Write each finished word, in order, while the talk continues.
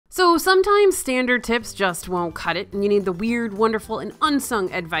So sometimes standard tips just won't cut it, and you need the weird, wonderful, and unsung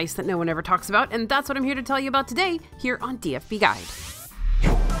advice that no one ever talks about, and that's what I'm here to tell you about today here on DFB Guide.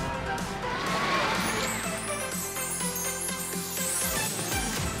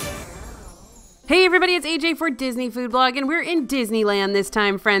 Hey everybody, it's AJ for Disney Food Blog, and we're in Disneyland this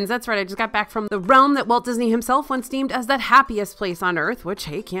time, friends. That's right, I just got back from the realm that Walt Disney himself once deemed as that happiest place on earth, which,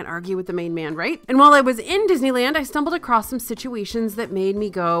 hey, can't argue with the main man, right? And while I was in Disneyland, I stumbled across some situations that made me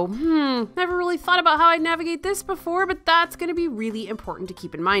go, never really thought about how I'd navigate this before, but that's gonna be really important to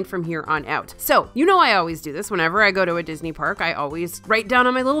keep in mind from here on out. So, you know I always do this. Whenever I go to a Disney park, I always write down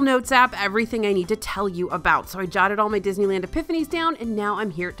on my little notes app everything I need to tell you about. So I jotted all my Disneyland epiphanies down, and now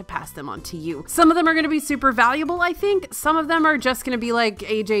I'm here to pass them on to you. Some of them are going to be super valuable, I think. Some of them are just going to be like,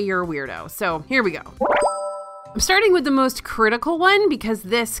 AJ, you're a weirdo. So here we go. I'm starting with the most critical one because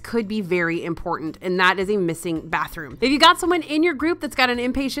this could be very important, and that is a missing bathroom. If you got someone in your group that's got an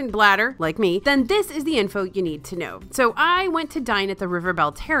impatient bladder, like me, then this is the info you need to know. So I went to dine at the River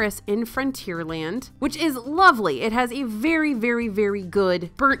Belle Terrace in Frontierland, which is lovely. It has a very, very, very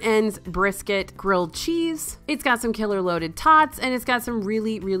good burnt ends, brisket, grilled cheese. It's got some killer loaded tots, and it's got some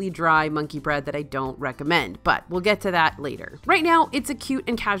really, really dry monkey bread that I don't recommend, but we'll get to that later. Right now, it's a cute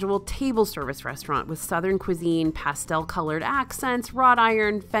and casual table service restaurant with Southern cuisine, pastel-colored accents, wrought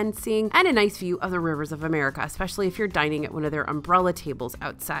iron fencing, and a nice view of the rivers of America, especially if you're dining at one of their umbrella tables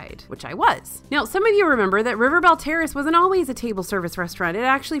outside, which I was. Now, some of you remember that River Belle Terrace wasn't always a table service restaurant. It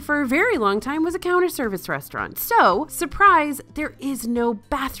actually, for a very long time, was a counter service restaurant. So, surprise, there is no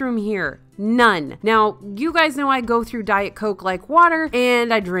bathroom here. None. Now, you guys know I go through Diet Coke like water,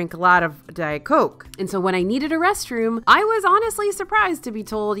 and I drink a lot of Diet Coke. And so when I needed a restroom, I was honestly surprised to be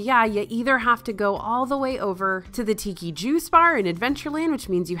told, yeah, you either have to go all the way over to the Tiki Juice Bar in Adventureland, which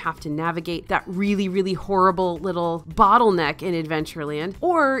means you have to navigate that really, really horrible little bottleneck in Adventureland,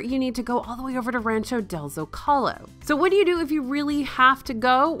 or you need to go all the way over to Rancho del Zocalo. So what do you do if you really have to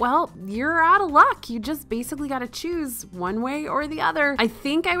go? Well, you're out of luck. You just basically got to choose one way or the other. I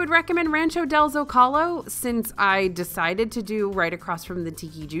think I would recommend Rancho del Zocalo since I decided to do right across from the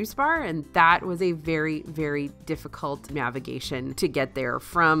Tiki Juice Bar, and that was a very, very difficult navigation to get there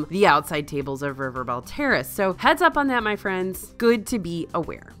from the outside tables of River Belle Terrace. So heads up on that, my friends. Good to be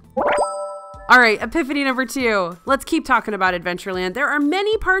aware. All right, epiphany number 2. Let's keep talking about Adventureland. There are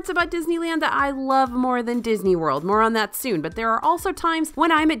many parts about Disneyland that I love more than Disney World. More on that soon, but there are also times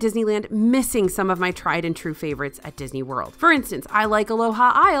when I'm at Disneyland missing some of my tried and true favorites at Disney World. For instance, I like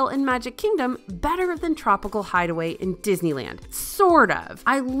Aloha Isle in Magic Kingdom better than Tropical Hideaway in Disneyland. Sort of.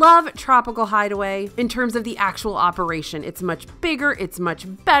 I love Tropical Hideaway in terms of the actual operation. It's much bigger, it's much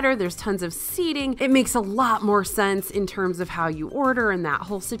better, there's tons of seating. It makes a lot more sense in terms of how you order and that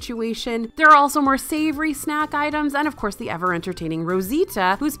whole situation. There are also more savory snack items, and of course the ever-entertaining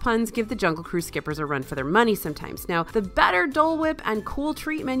Rosita, whose puns give the Jungle Cruise skippers a run for their money sometimes. Now, the better Dole Whip and cool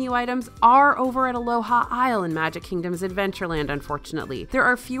treat menu items are over at Aloha Isle in Magic Kingdom's Adventureland, unfortunately. There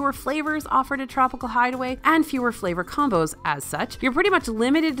are fewer flavors offered at Tropical Hideaway and fewer flavor combos as such. You're pretty much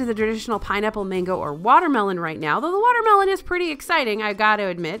limited to the traditional pineapple, mango, or watermelon right now, though the watermelon is pretty exciting, I gotta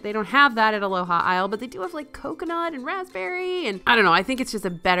admit. They don't have that at Aloha Isle, but they do have like coconut and raspberry, and I don't know, I think it's just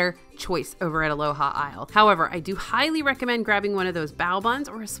a better choice over at Aloha Isle. However, I do highly recommend grabbing one of those bao buns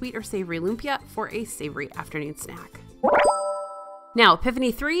or a sweet or savory lumpia for a savory afternoon snack. Now,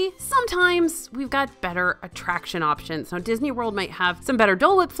 epiphany 3, sometimes we've got better attraction options. Now, Disney World might have some better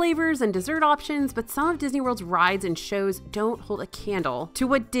Dole Whip flavors and dessert options, but some of Disney World's rides and shows don't hold a candle to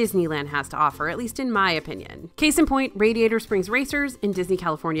what Disneyland has to offer, at least in my opinion. Case in point, Radiator Springs Racers in Disney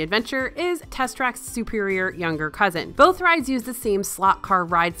California Adventure is Test Track's superior younger cousin. Both rides use the same slot car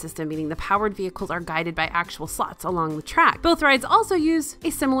ride system, meaning the powered vehicles are guided by actual slots along the track. Both rides also use a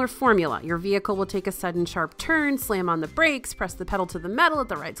similar formula. Your vehicle will take a sudden sharp turn, slam on the brakes, press the pedal to the metal at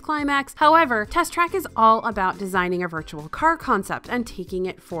the ride's climax. However, Test Track is all about designing a virtual car concept and taking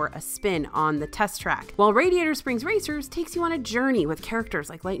it for a spin on the test track, while Radiator Springs Racers takes you on a journey with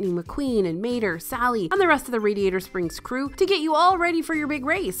characters like Lightning McQueen and Mater, Sally, and the rest of the Radiator Springs crew to get you all ready for your big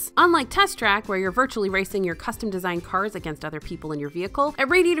race. Unlike Test Track, where you're virtually racing your custom designed cars against other people in your vehicle, at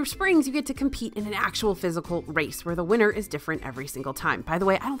Radiator Springs you get to compete in an actual physical race where the winner is different every single time. By the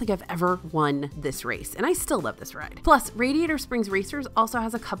way, I don't think I've ever won this race, and I still love this ride. Plus, Radiator Springs Racers also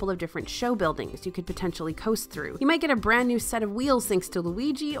has a couple of different show buildings you could potentially coast through. You might get a brand new set of wheels thanks to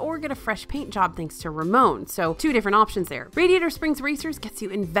Luigi, or get a fresh paint job thanks to Ramon, so 2 different options there. Radiator Springs Racers gets you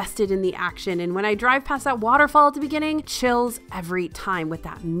invested in the action, and when I drive past that waterfall at the beginning, chills every time with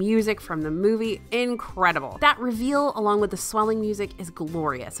that music from the movie. Incredible. That reveal along with the swelling music is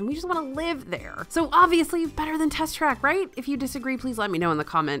glorious, and we just want to live there. So obviously better than Test Track, right? If you disagree, please let me know in the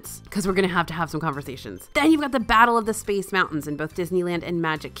comments, because we're gonna have to have some conversations. Then you've got the Battle of the Space Mountains in both Disneyland and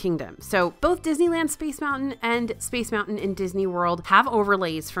Magic Kingdom. So both Disneyland Space Mountain and Space Mountain in Disney World have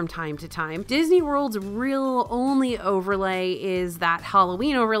overlays from time to time. Disney World's real only overlay is that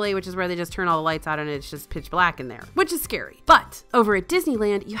Halloween overlay, which is where they just turn all the lights out and it's just pitch black in there, which is scary. But over at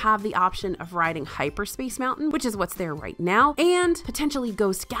Disneyland, you have the option of riding Hyperspace Mountain, which is what's there right now, and potentially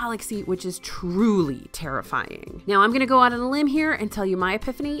Ghost Galaxy, which is truly terrifying. Now I'm gonna go out on a limb here and tell you my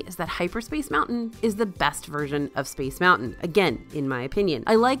epiphany is that Hyperspace Mountain is the best version of Space Mountain. Again, in my opinion.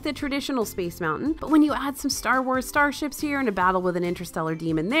 I like the traditional Space Mountain, but when you add some Star Wars starships here and a battle with an interstellar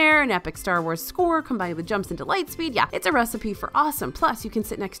demon there, an epic Star Wars score combined with jumps into lightspeed, yeah, it's a recipe for awesome. Plus, you can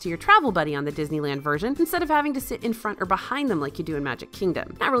sit next to your travel buddy on the Disneyland version instead of having to sit in front or behind them like you do in Magic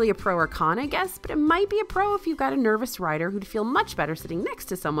Kingdom. Not really a pro or con, I guess, but it might be a pro if you've got a nervous rider who'd feel much better sitting next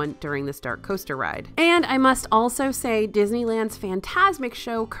to someone during this dark coaster ride. And I must also say Disneyland's Fantasmic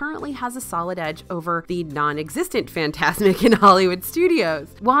show currently has a solid edge over the non-existent Fantasmic in Hollywood Studios.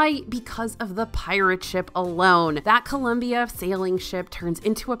 Why? Because of the pirate ship alone. That Columbia sailing ship turns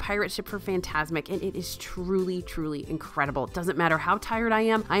into a pirate ship for Fantasmic, and it is truly, truly incredible. It doesn't matter how tired I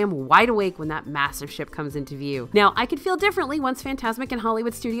am wide awake when that massive ship comes into view. Now, I could feel differently once Fantasmic in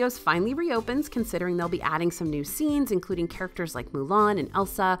Hollywood Studios finally reopens, considering they'll be adding some new scenes, including characters like Mulan and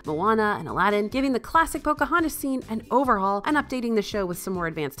Elsa, Moana and Aladdin, giving the classic Pocahontas scene an overhaul and updating the show with some more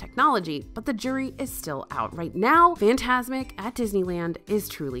advanced technology, but the jury is still out. Right now, Fantasmic at Disneyland is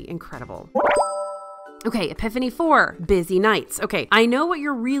truly incredible. Okay, Epiphany 4, busy nights. Okay, I know what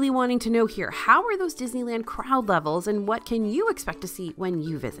you're really wanting to know here. How are those Disneyland crowd levels, and what can you expect to see when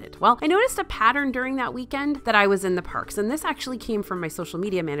you visit? Well, I noticed a pattern during that weekend that I was in the parks, and this actually came from my social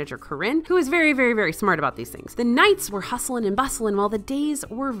media manager, Corinne, who is very, very, very smart about these things. The nights were hustling and bustling while the days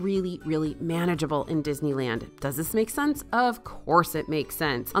were really, really manageable in Disneyland. Does this make sense? Of course it makes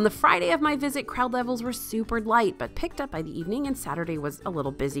sense. On the Friday of my visit, crowd levels were super light, but picked up by the evening, and Saturday was a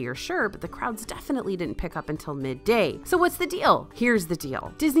little busier, sure, but the crowds definitely didn't pick up until midday. So what's the deal? Here's the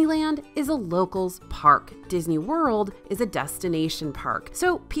deal. Disneyland is a locals park. Disney World is a destination park.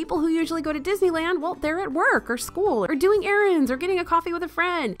 So people who usually go to Disneyland, well, they're at work or school or doing errands or getting a coffee with a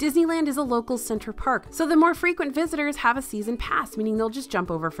friend. Disneyland is a local center park. So the more frequent visitors have a season pass, meaning they'll just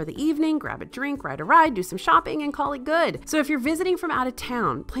jump over for the evening, grab a drink, ride a ride, do some shopping, and call it good. So if you're visiting from out of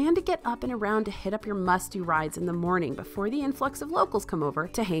town, plan to get up and around to hit up your must-do rides in the morning before the influx of locals come over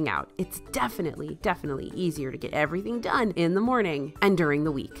to hang out. It's definitely easier to get everything done in the morning and during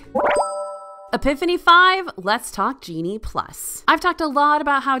the week. Epiphany 5, let's talk Genie Plus. I've talked a lot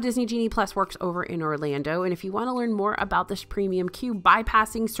about how Disney Genie Plus works over in Orlando, and if you want to learn more about this premium queue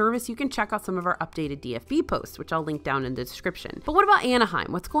bypassing service, you can check out some of our updated DFB posts, which I'll link down in the description. But what about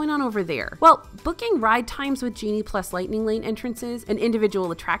Anaheim? What's going on over there? Well, booking ride times with Genie Plus Lightning Lane entrances and individual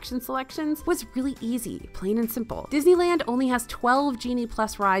attraction selections was really easy, plain and simple. Disneyland only has 12 Genie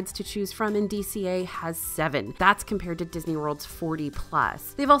Plus rides to choose from, and DCA has 7. That's compared to Disney World's 40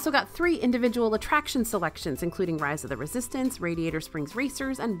 plus. They've also got 3 individual attraction selections, including Rise of the Resistance, Radiator Springs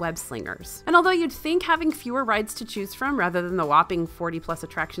Racers, and Web Slingers. And although you'd think having fewer rides to choose from rather than the whopping 40 plus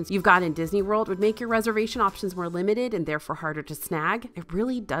attractions you've got in Disney World would make your reservation options more limited and therefore harder to snag, it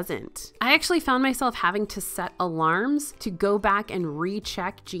really doesn't. I actually found myself having to set alarms to go back and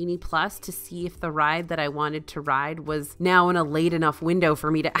recheck Genie Plus to see if the ride that I wanted to ride was now in a late enough window for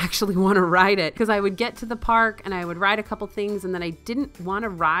me to actually want to ride it, because I would get to the park and I would ride a couple things and then I didn't want to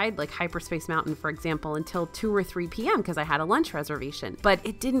ride like Hyperspace Mountain, for example, until 2 or 3 p.m. because I had a lunch reservation. But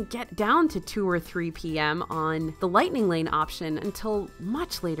it didn't get down to 2 or 3 p.m. on the Lightning Lane option until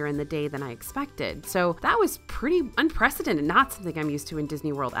much later in the day than I expected. So that was pretty unprecedented, not something I'm used to in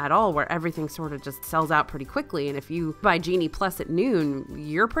Disney World at all, where everything sort of just sells out pretty quickly. And if you buy Genie Plus at noon,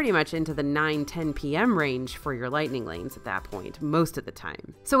 you're pretty much into the 9-10 p.m. range for your Lightning Lanes at that point, most of the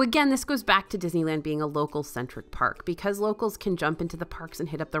time. So again, this goes back to Disneyland being a local-centric park. Because locals can jump into the parks and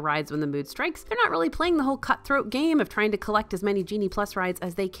hit up the rides when the mood strikes, strikes, they're not really playing the whole cutthroat game of trying to collect as many Genie Plus rides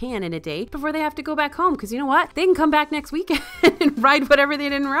as they can in a day before they have to go back home, because you know what? They can come back next weekend and ride whatever they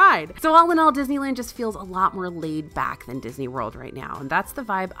didn't ride. So all in all, Disneyland just feels a lot more laid back than Disney World right now, and that's the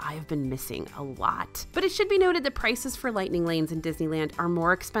vibe I've been missing a lot. But it should be noted that prices for lightning lanes in Disneyland are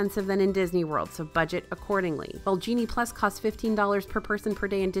more expensive than in Disney World, so budget accordingly. While Genie Plus costs $15 per person per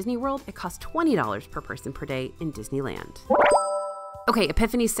day in Disney World, it costs $20 per person per day in Disneyland. Okay,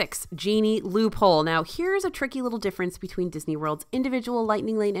 Epiphany 6, Genie Loophole. Now, here's a tricky little difference between Disney World's individual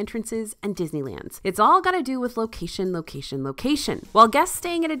lightning lane entrances and Disneyland's. It's all got to do with location, location, location. While guests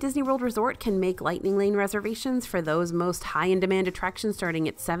staying at a Disney World resort can make lightning lane reservations for those most high-in-demand attractions starting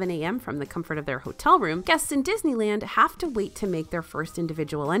at 7 a.m. from the comfort of their hotel room, guests in Disneyland have to wait to make their first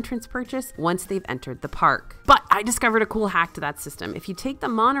individual entrance purchase once they've entered the park. But I discovered a cool hack to that system. If you take the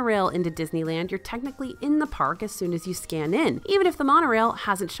monorail into Disneyland, you're technically in the park as soon as you scan in, even if the monorail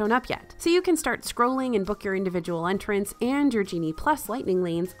hasn't shown up yet. So you can start scrolling and book your individual entrance and your Genie Plus lightning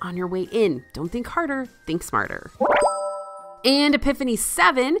lanes on your way in. Don't think harder, think smarter. And Epiphany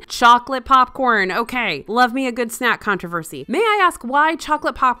 7, chocolate popcorn. Okay, love me a good snack controversy. May I ask why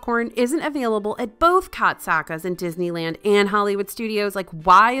chocolate popcorn isn't available at both Katsakas in Disneyland and Hollywood Studios? Like,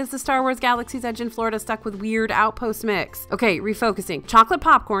 why is the Star Wars Galaxy's Edge in Florida stuck with weird Outpost mix? Okay, refocusing. Chocolate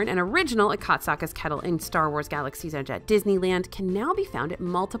popcorn, an original at Katsaka's Kettle in Star Wars Galaxy's Edge at Disneyland, can now be found at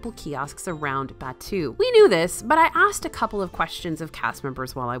multiple kiosks around Batuu. We knew this, but I asked a couple of questions of cast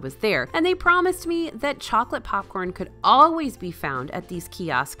members while I was there, and they promised me that chocolate popcorn could always be found at these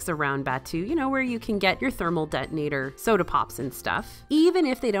kiosks around Batuu, you know, where you can get your thermal detonator, soda pops and stuff, even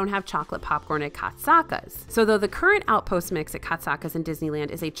if they don't have chocolate popcorn at Katsaka's. So though the current Outpost mix at Katsaka's in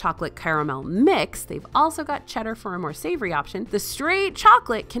Disneyland is a chocolate caramel mix, they've also got cheddar for a more savory option. The straight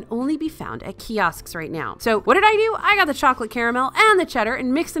chocolate can only be found at kiosks right now. So what did I do? I got the chocolate caramel and the cheddar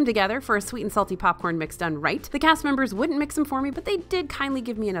and mixed them together for a sweet and salty popcorn mix done right. The cast members wouldn't mix them for me, but they did kindly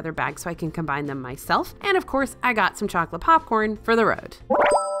give me another bag so I can combine them myself. And of course, I got some chocolate popcorn for the road.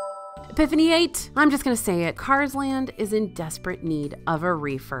 Epiphany 8, I'm just gonna say it, Cars Land is in desperate need of a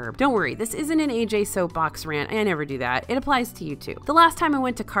refurb. Don't worry, this isn't an AJ soapbox rant, I never do that. It applies to you too. The last time I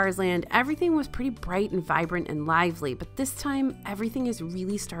went to Cars Land, everything was pretty bright and vibrant and lively, but this time everything is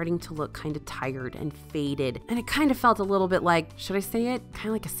really starting to look kind of tired and faded. And it kind of felt a little bit like, should I say it? Kind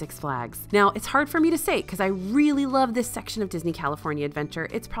of like a Six Flags. Now, it's hard for me to say because I really love this section of Disney California Adventure.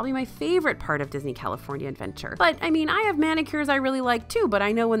 It's probably my favorite part of Disney California Adventure. But I mean, I have manicures I really like too, but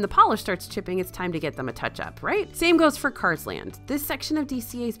I know when the polish starts chipping, it's time to get them a touch up, right? Same goes for Cars Land. This section of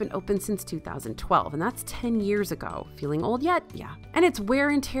DCA has been open since 2012, and that's 10 years ago. Feeling old yet? Yeah. And its wear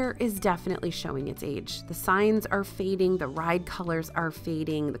and tear is definitely showing its age. The signs are fading, the ride colors are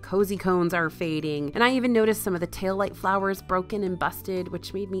fading, the cozy cones are fading, and I even noticed some of the taillight flowers broken and busted,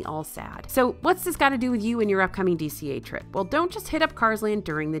 which made me all sad. So what's this got to do with you and your upcoming DCA trip? Well, don't just hit up Cars Land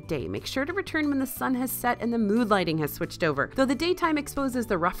during the day. Make sure to return when the sun has set and the mood lighting has switched over. Though the daytime exposes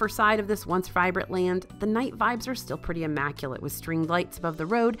the rougher side of this once vibrant land, the night vibes are still pretty immaculate with stringed lights above the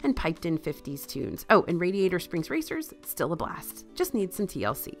road and piped in 50s tunes. Oh, and Radiator Springs Racers, still a blast. Just needs some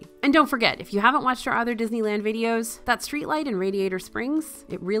TLC. And don't forget, if you haven't watched our other Disneyland videos, that streetlight in Radiator Springs,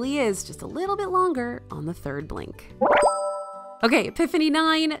 it really is just a little bit longer on the third blink. Okay, Epiphany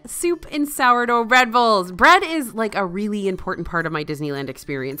 9, soup and sourdough bread bowls. Bread is like a really important part of my Disneyland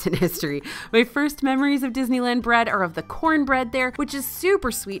experience and history. My first memories of Disneyland bread are of the cornbread there, which is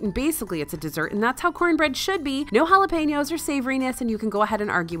super sweet and basically it's a dessert, and that's how cornbread should be. No jalapenos or savoriness, and you can go ahead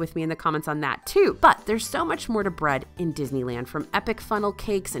and argue with me in the comments on that too. But there's so much more to bread in Disneyland, from epic funnel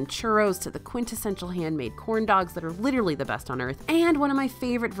cakes and churros to the quintessential handmade corn dogs that are literally the best on earth. And one of my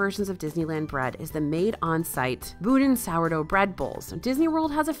favorite versions of Disneyland bread is the made on-site Boudin sourdough bread bowls. Now, Disney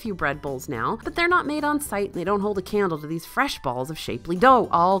World has a few bread bowls now, but they're not made on site and they don't hold a candle to these fresh balls of shapely dough,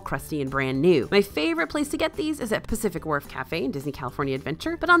 all crusty and brand new. My favorite place to get these is at Pacific Wharf Cafe in Disney California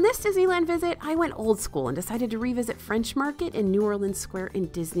Adventure, but on this Disneyland visit, I went old school and decided to revisit French Market in New Orleans Square in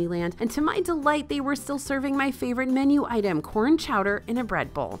Disneyland, and to my delight, they were still serving my favorite menu item, corn chowder in a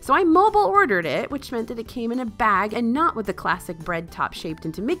bread bowl. So I mobile ordered it, which meant that it came in a bag and not with the classic bread top shaped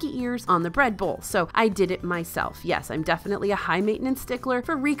into Mickey ears on the bread bowl. So I did it myself. Yes, I'm definitely a high maintenance stickler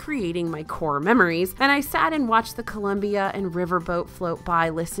for recreating my core memories, and I sat and watched the Columbia and riverboat float by,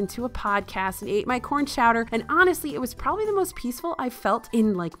 listened to a podcast, and ate my corn chowder, and honestly, it was probably the most peaceful I've felt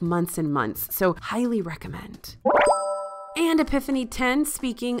in like months and months, so highly recommend. And Epiphany 10,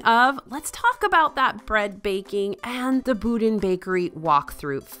 speaking of, let's talk about that bread baking and the Boudin Bakery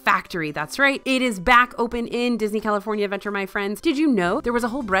walkthrough factory. That's right, it is back open in Disney California Adventure, my friends. Did you know there was a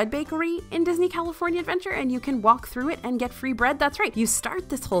whole bread bakery in Disney California Adventure and you can walk through it and get free bread? That's right, you start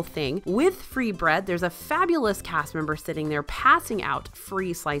this whole thing with free bread. There's a fabulous cast member sitting there passing out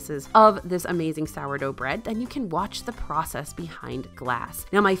free slices of this amazing sourdough bread. Then you can watch the process behind glass.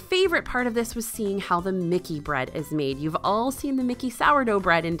 Now, my favorite part of this was seeing how the Mickey bread is made. You've all seen the Mickey sourdough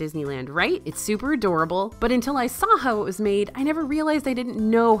bread in Disneyland, right? It's super adorable, but until I saw how it was made, I never realized I didn't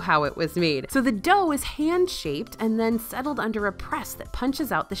know how it was made. So the dough is hand-shaped and then settled under a press that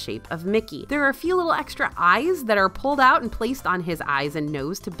punches out the shape of Mickey. There are a few little extra eyes that are pulled out and placed on his eyes and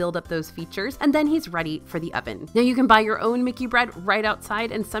nose to build up those features, and then he's ready for the oven. Now you can buy your own Mickey bread right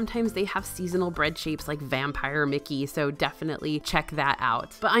outside, and sometimes they have seasonal bread shapes like Vampire Mickey, so definitely check that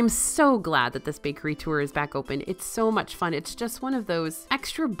out. But I'm so glad that this bakery tour is back open. It's so much fun. It's just one of those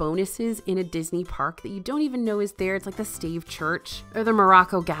extra bonuses in a Disney park that you don't even know is there. It's like the Stave Church or the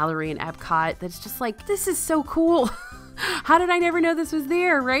Morocco Gallery in Epcot. That's just like, this is so cool. How did I never know this was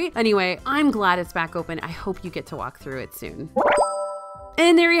there, right? Anyway, I'm glad it's back open. I hope you get to walk through it soon.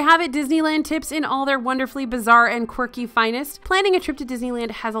 And there you have it, Disneyland tips in all their wonderfully bizarre and quirky finest. Planning a trip to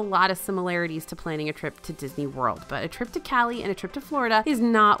Disneyland has a lot of similarities to planning a trip to Disney World, but a trip to Cali and a trip to Florida is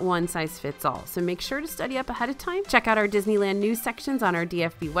not one size fits all. So make sure to study up ahead of time. Check out our Disneyland news sections on our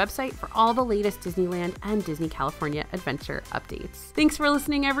DFB website for all the latest Disneyland and Disney California Adventure updates. Thanks for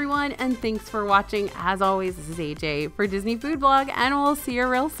listening, everyone, and thanks for watching. As always, this is AJ for Disney Food Blog, and we'll see you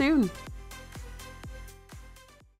real soon.